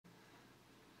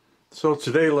So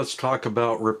today let's talk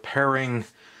about repairing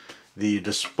the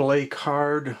display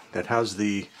card that has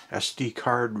the SD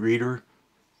card reader.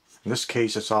 In this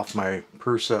case it's off my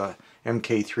Prusa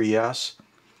MK3 S.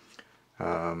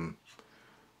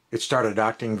 It started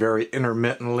acting very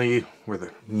intermittently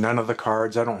with none of the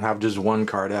cards. I don't have just one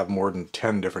card, I have more than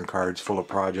 10 different cards full of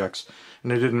projects.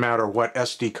 And it didn't matter what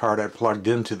SD card I plugged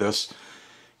into this.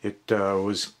 It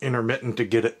was intermittent to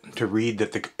get it to read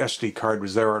that the SD card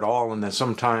was there at all, and then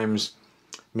sometimes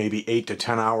maybe 8 to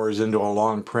 10 hours into a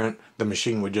long print the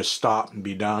machine would just stop and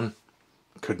be done.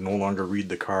 Could no longer read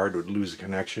the card, would lose the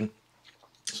connection.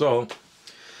 So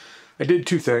I did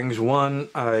two things. One,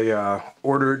 I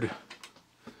ordered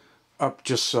up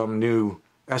just some new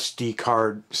SD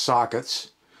card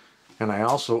sockets, and I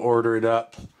also ordered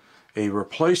up a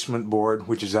replacement board,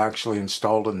 which is actually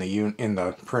installed in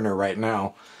the printer right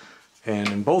now. And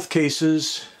in both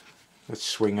cases, let's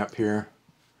swing up here.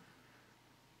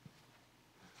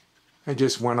 I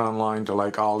just went online to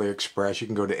like Aliexpress. You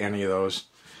can go to any of those,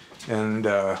 and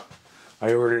I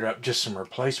ordered up just some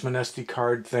replacement SD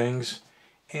card things,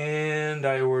 and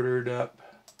I ordered up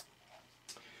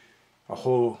a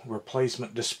whole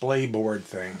replacement display board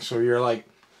thing. So you're like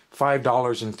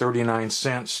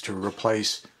 $5.39 to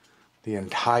replace the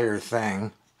entire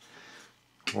thing,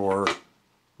 or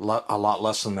a lot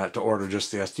less than that to order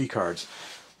just the SD cards.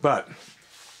 But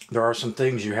there are some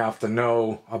things you have to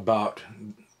know about,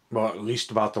 well, at least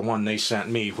about the one they sent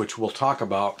me, which we'll talk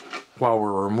about while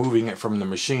we're removing it from the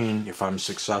machine, if I'm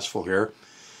successful here.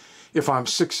 If I'm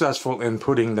successful in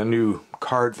putting the new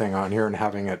card thing on here and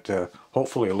having it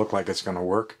hopefully look like it's going to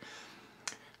work,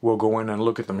 we'll go in and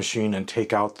look at the machine and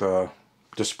take out the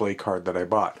display card that I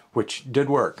bought, which did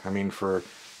work. I mean, for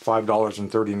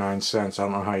 $5.39, I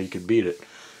don't know how you could beat it.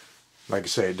 Like I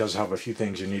say, it does have a few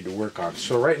things you need to work on.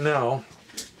 So right now,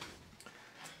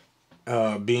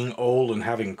 being old and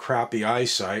having crappy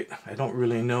eyesight, I don't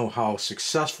really know how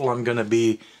successful I'm going to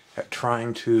be at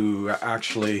trying to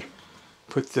actually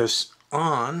put this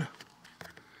on.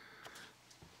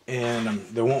 And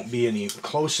there won't be any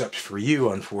close-ups for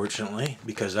you, unfortunately,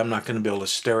 because I'm not going to be able to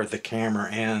stare at the camera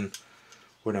and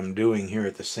what I'm doing here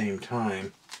at the same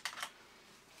time.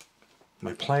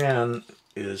 My plan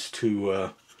is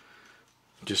to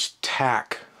just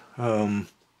tack a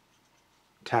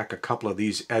couple of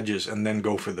these edges and then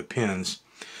go for the pins.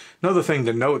 Another thing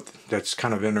to note that's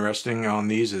kind of interesting on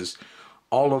these is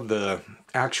all of the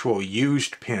actual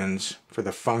used pins for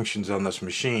the functions on this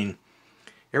machine.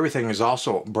 Everything is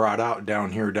also brought out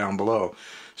down here down below.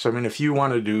 So I mean, if you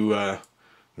wanted to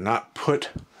not put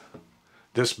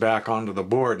this back onto the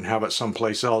board and have it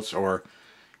someplace else, or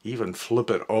even flip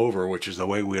it over, which is the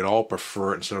way we'd all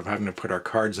prefer it, instead of having to put our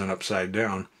cards in upside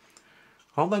down,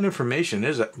 all that information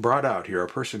is brought out here. A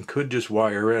person could just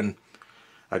wire in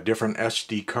a different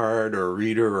SD card or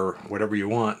reader or whatever you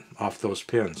want off those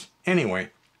pins. Anyway,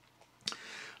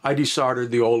 I desoldered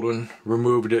the old one,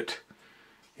 removed it,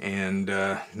 and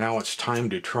now it's time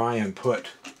to try and put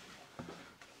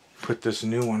this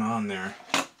new one on there.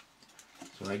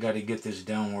 So I got to get this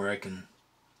down where I can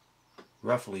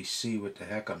roughly see what the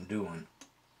heck I'm doing.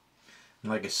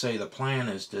 And like I say, the plan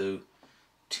is to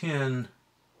tin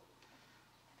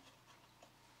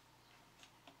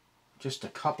just a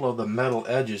couple of the metal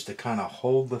edges to kind of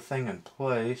hold the thing in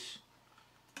place.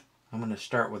 I'm going to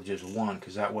start with just one,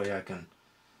 because that way I can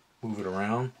move it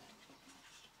around.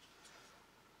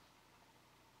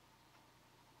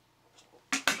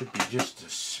 Should be just a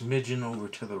smidgen over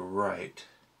to the right,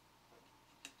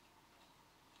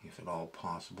 if at all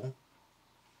possible.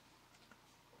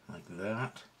 Like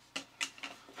that.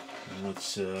 And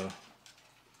let's,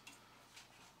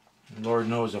 Lord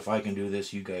knows if I can do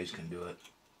this, you guys can do it.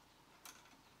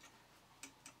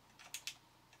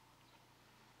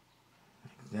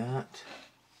 Like that.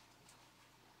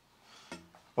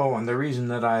 Oh, and the reason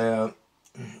that I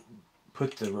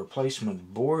put the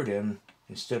replacement board in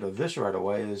instead of this right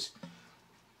away is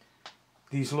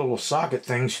these little socket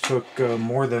things took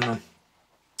more than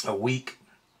a week,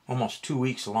 almost 2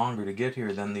 weeks longer to get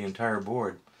here than the entire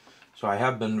board. So I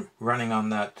have been running on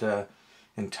that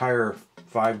entire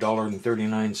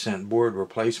 $5.39 board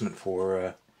replacement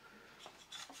for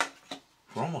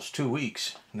almost 2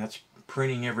 weeks. And that's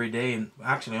printing every day, and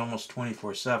actually almost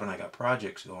 24/7. I got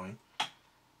projects going.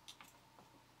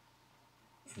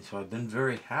 And so I've been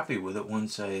very happy with it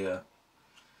once I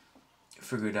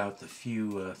figured out the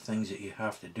few things that you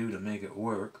have to do to make it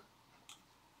work.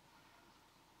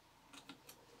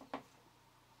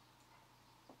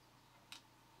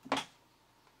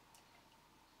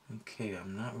 Okay,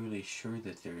 I'm not really sure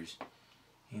that there's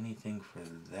anything for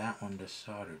that one to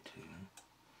solder to.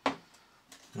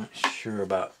 Not sure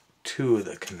about two of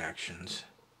the connections.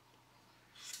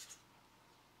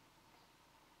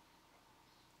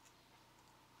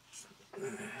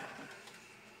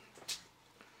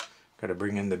 Got to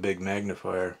bring in the big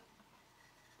magnifier.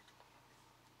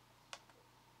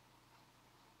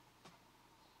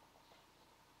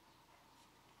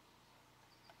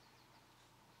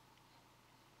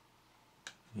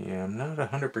 Yeah, I'm not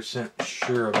 100%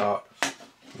 sure about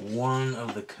one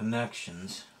of the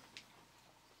connections.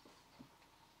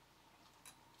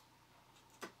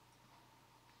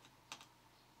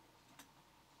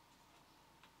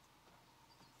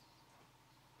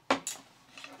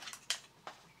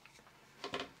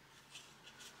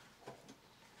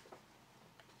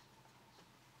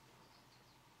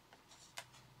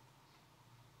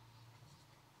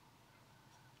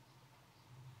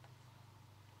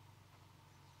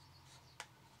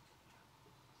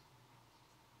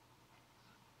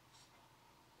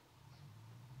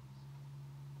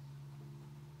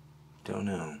 Don't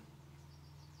know.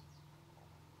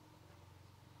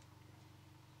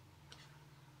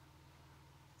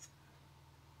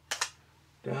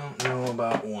 Don't know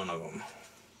about one of them.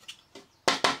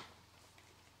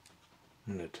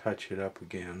 I'm going to touch it up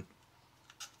again.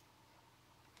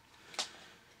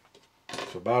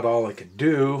 So about all I could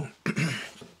do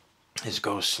is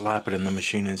go slap it in the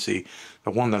machine and see.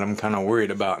 The one that I'm kind of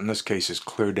worried about in this case is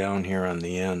clear down here on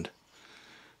the end.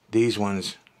 These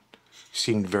ones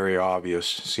seemed very obvious,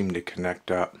 seemed to connect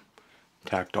up,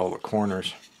 tacked all the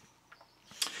corners.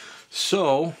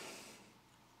 So,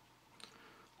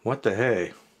 what the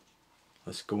hey?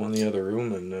 Let's go in the other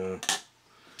room, and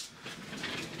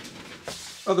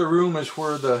other room is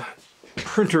where the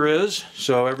printer is.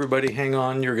 So everybody hang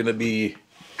on, you're going to be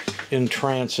in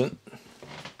transit.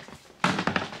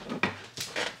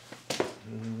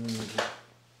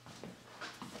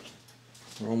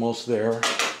 We're almost there.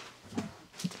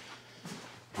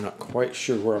 I'm not quite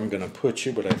sure where I'm going to put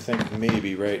you, but I think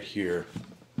maybe right here.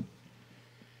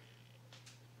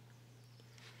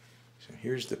 So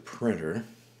here's the printer.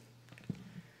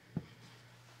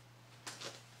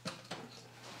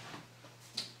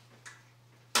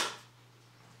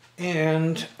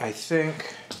 And I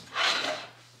think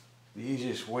the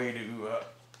easiest way to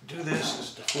do this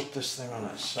is to flip this thing on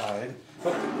its side.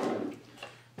 But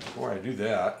before I do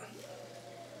that,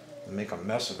 and make a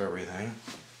mess of everything.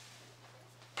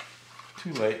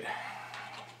 Too late.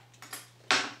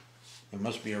 There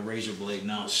must be a razor blade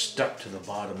now stuck to the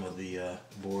bottom of the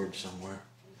board somewhere.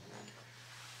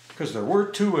 Because there were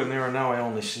two in there and now I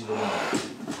only see the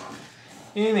one.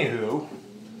 Anywho,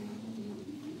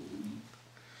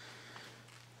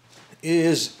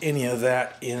 is any of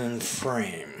that in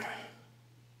frame?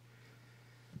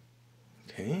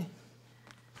 Okay.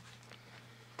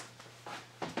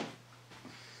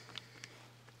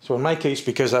 So in my case,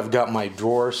 because I've got my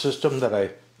drawer system that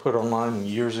I put online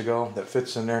years ago that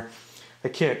fits in there, I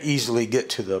can't easily get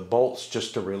to the bolts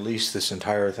just to release this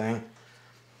entire thing.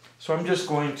 So I'm just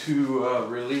going to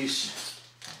release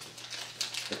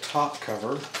the top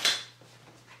cover.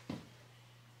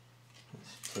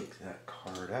 Let's take that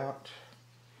card out.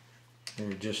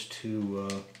 And just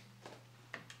to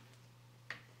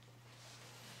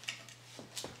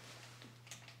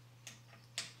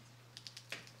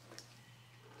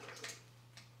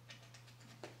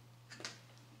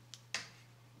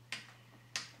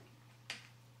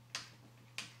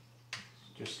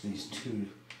just these two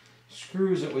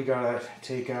screws that we gotta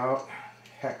take out,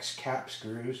 hex cap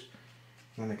screws,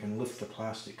 and then I can lift the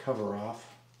plastic cover off.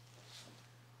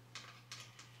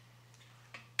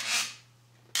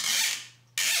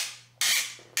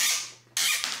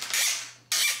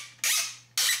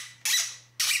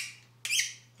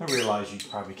 I realize you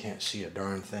probably can't see a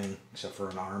darn thing except for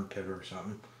an armpit or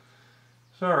something.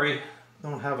 Sorry,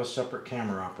 don't have a separate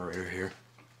camera operator here.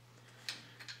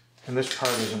 And this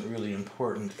part isn't really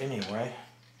important anyway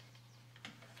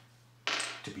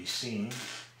to be seen.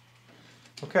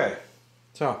 Okay,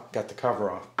 so got the cover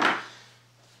off.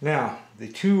 Now, the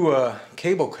two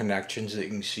cable connections that you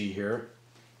can see here,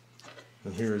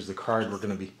 and here is the card we're going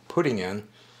to be putting in.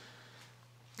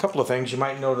 A couple of things. You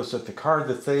might notice that the card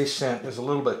that they sent is a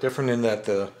little bit different in that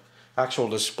the actual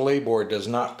display board does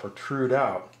not protrude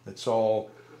out. It's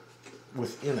all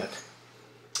within it.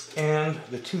 And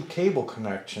the two cable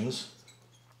connections,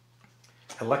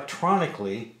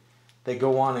 electronically, they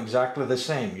go on exactly the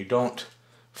same. You don't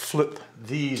flip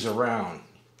these around.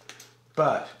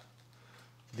 But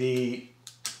the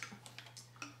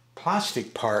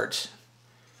plastic parts,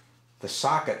 the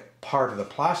socket part of the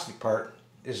plastic part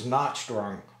is notched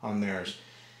wrong on theirs.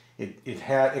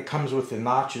 It comes with the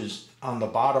notches on the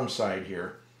bottom side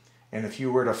here, And if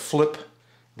you were to flip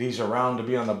these around to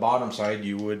be on the bottom side,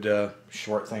 you would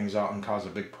short things out and cause a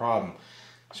big problem.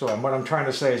 So what I'm trying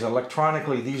to say is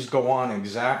electronically these go on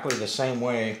exactly the same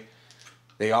way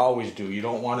they always do. You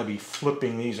don't want to be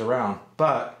flipping these around.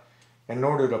 But in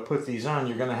order to put these on,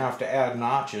 you're going to have to add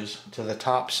notches to the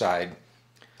top side.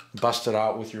 Bust it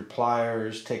out with your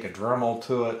pliers, take a Dremel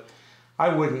to it. I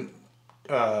wouldn't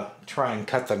try and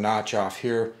cut the notch off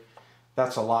here.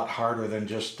 That's a lot harder than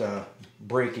just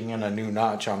breaking in a new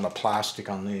notch on the plastic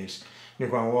on these. You're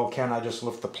going, well, can't I just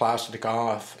lift the plastic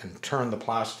off and turn the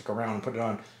plastic around and put it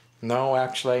on? No,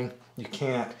 actually, you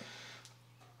can't.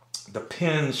 The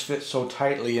pins fit so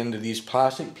tightly into these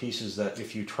plastic pieces that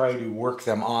if you try to work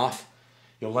them off,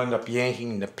 you'll end up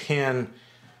yanking the pin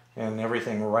and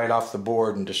everything right off the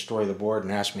board and destroy the board.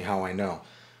 And ask me how I know.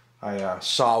 I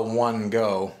saw one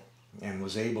go and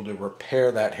was able to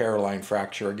repair that hairline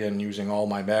fracture again using all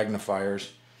my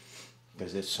magnifiers,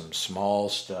 because it's some small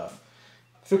stuff.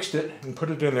 Fixed it and put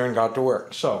it in there and got to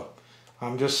work. So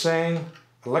I'm just saying,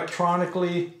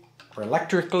 electronically or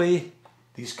electrically,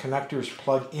 these connectors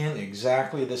plug in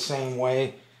exactly the same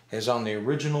way as on the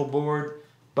original board,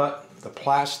 but the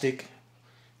plastic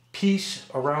piece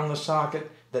around the socket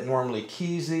that normally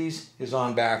keys these is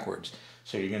on backwards.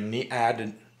 So you're going to need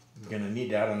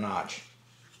to add a notch.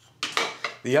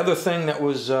 The other thing that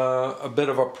was a bit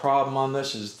of a problem on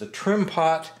this is the trim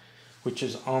pot, which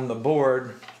is on the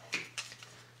board,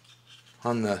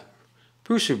 on the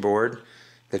Prusa board.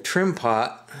 The trim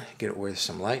pot, get it with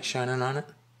some light shining on it,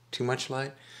 too much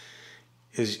light,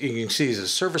 is, you can see, is a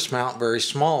surface mount, very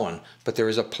small one, but there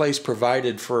is a place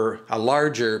provided for a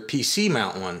larger PC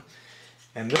mount one.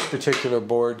 And this particular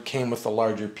board came with a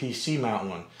larger PC mount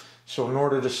one. So in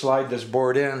order to slide this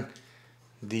board in,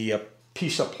 the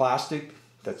piece of plastic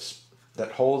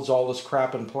that holds all this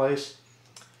crap in place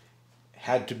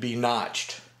had to be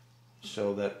notched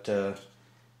so that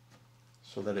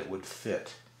it would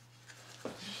fit.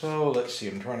 So let's see,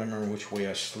 I'm trying to remember which way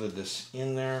I slid this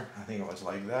in there. I think it was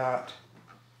like that.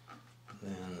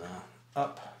 Then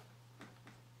up.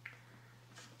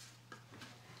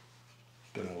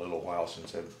 It's been a little while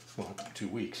since well, 2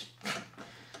 weeks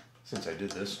since I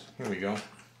did this. Here we go.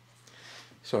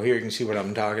 So here you can see what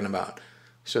I'm talking about.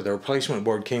 So the replacement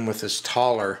board came with this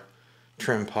taller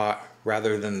trim pot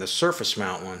rather than the surface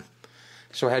mount one.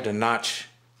 So I had to notch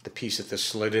the piece that this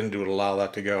slid into to allow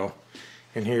that to go.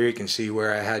 And here you can see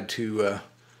where I had to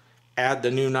add the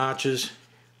new notches.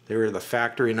 They were the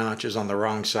factory notches on the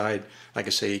wrong side. Like I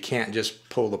say, you can't just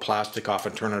pull the plastic off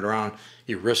and turn it around.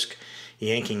 You risk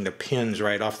yanking the pins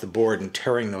right off the board and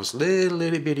tearing those little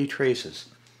bitty traces.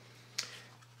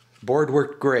 Board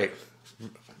worked great.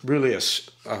 Really a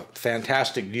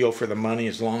fantastic deal for the money,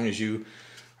 as long as you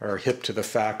are hip to the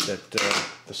fact that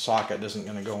the socket isn't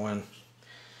going to go in.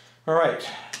 Alright,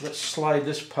 let's slide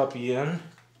this puppy in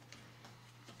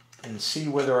and see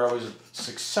whether I was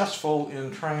successful in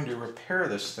trying to repair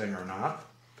this thing or not.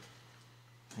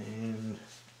 And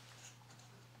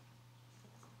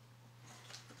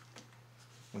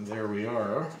there we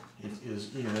are. It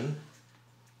is in.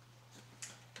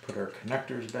 Put our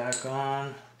connectors back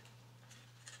on.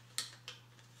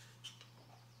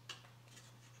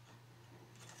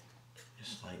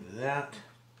 Just like that.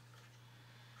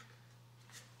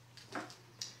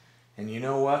 And you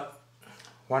know what?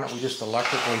 Why don't we just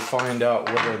electrically find out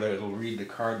whether it'll read the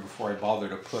card before I bother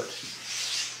to put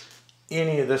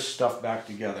any of this stuff back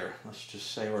together. Let's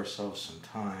just save ourselves some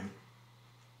time.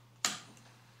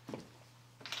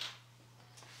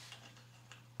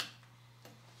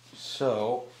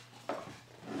 So,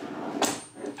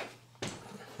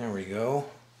 there we go.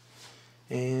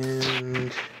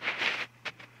 And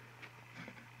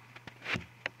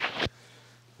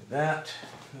that,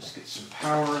 let's get some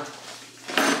power.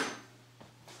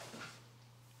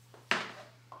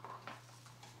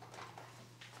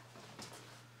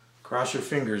 Cross your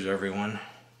fingers, everyone.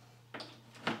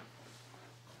 Like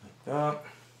that.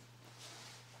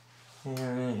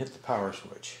 And hit the power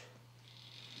switch.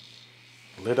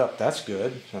 Lit up, that's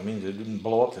good. That means it didn't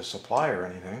blow up the supply or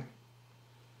anything.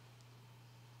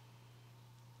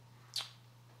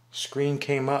 Screen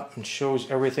came up and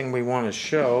shows everything we want to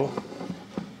show.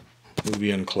 Move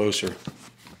you in closer.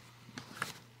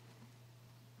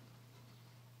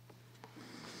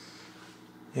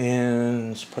 And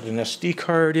let's put an SD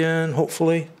card in,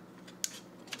 hopefully.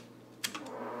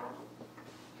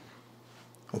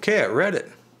 Okay, I read it.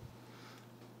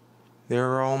 There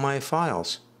are all my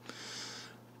files.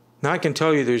 Now I can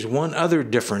tell you there's one other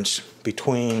difference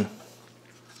between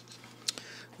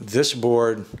this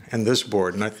board and this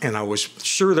board. And I was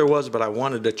sure there was, but I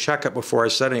wanted to check it before I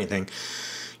said anything.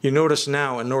 You notice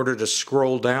now, in order to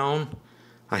scroll down,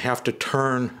 I have to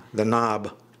turn the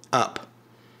knob up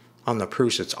on the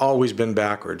Prusa. It's always been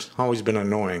backwards, always been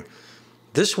annoying.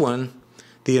 This one,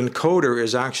 the encoder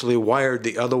is actually wired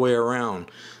the other way around.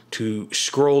 To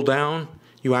scroll down,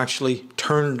 you actually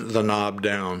turned the knob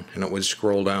down and it would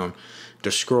scroll down.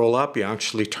 To scroll up, you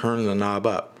actually turn the knob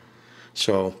up.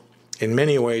 So in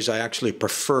many ways, I actually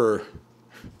prefer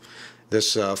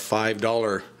this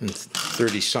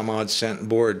 $5.30 some odd cent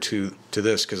board to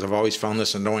this, because I've always found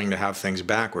this annoying to have things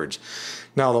backwards.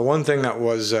 Now the one thing that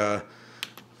was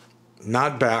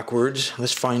not backwards,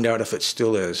 let's find out if it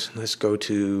still is. Let's go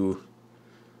to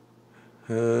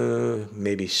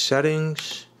maybe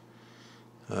settings,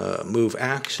 move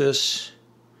axis.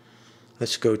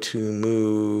 Let's go to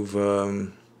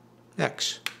move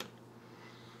X.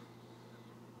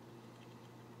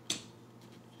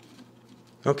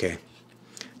 Okay,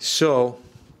 so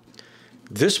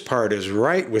this part is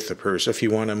right with the Prusa. If you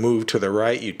want to move to the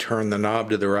right, you turn the knob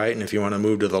to the right, and if you want to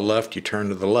move to the left, you turn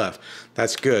to the left.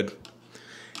 That's good.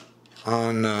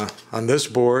 On this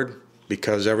board,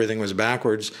 because everything was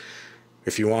backwards,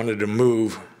 if you wanted to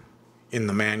move in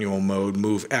the manual mode,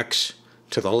 move X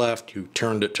to the left, you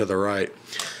turned it to the right.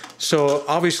 So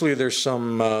obviously there's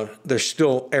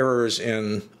still errors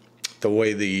in the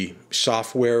way the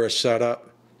software is set up,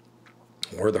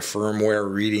 or the firmware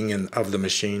reading of the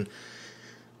machine,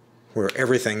 where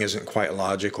everything isn't quite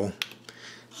logical.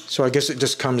 So I guess it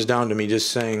just comes down to me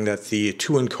just saying that the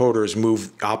two encoders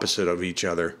move opposite of each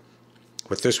other.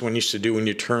 What this one used to do when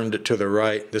you turned it to the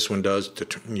right, this one does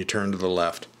when you turn to the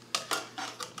left.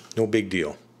 No big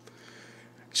deal.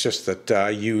 It's just that I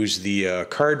use the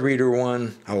card reader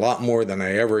one a lot more than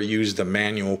I ever use the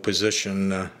manual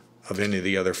position of any of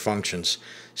the other functions.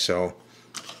 So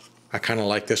I kind of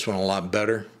like this one a lot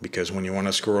better, because when you want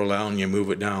to scroll down, you move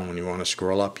it down. When you want to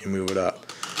scroll up, you move it up.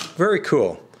 Very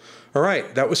cool. All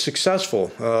right, that was successful.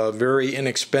 Very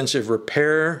inexpensive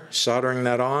repair, soldering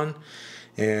that on,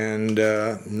 and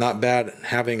not bad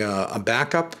having a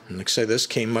backup. And like I say, this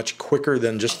came much quicker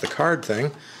than just the card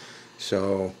thing.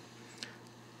 So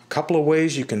a couple of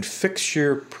ways you can fix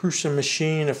your Prusa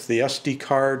machine if the SD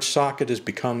card socket has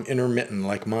become intermittent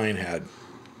like mine had.